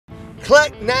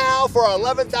Click now for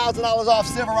 $11,000 off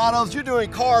Silverados. You're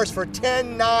doing cars for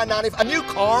 $10,995. A new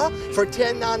car for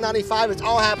 $10,995. It's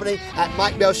all happening at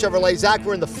Mike Bell Chevrolet. Zach,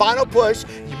 we're in the final push.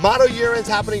 Model year end's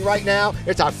happening right now.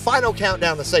 It's our final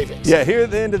countdown to savings. Yeah, here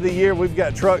at the end of the year, we've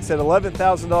got trucks at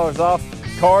 $11,000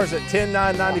 off, cars at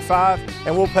 $10,995,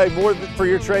 and we'll pay more for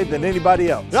your trade than anybody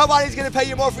else. Nobody's gonna pay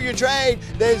you more for your trade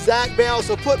than Zach Bell,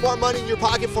 so put more money in your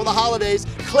pocket for the holidays.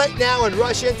 Click now and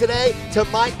rush in today to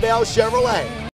Mike Bell Chevrolet.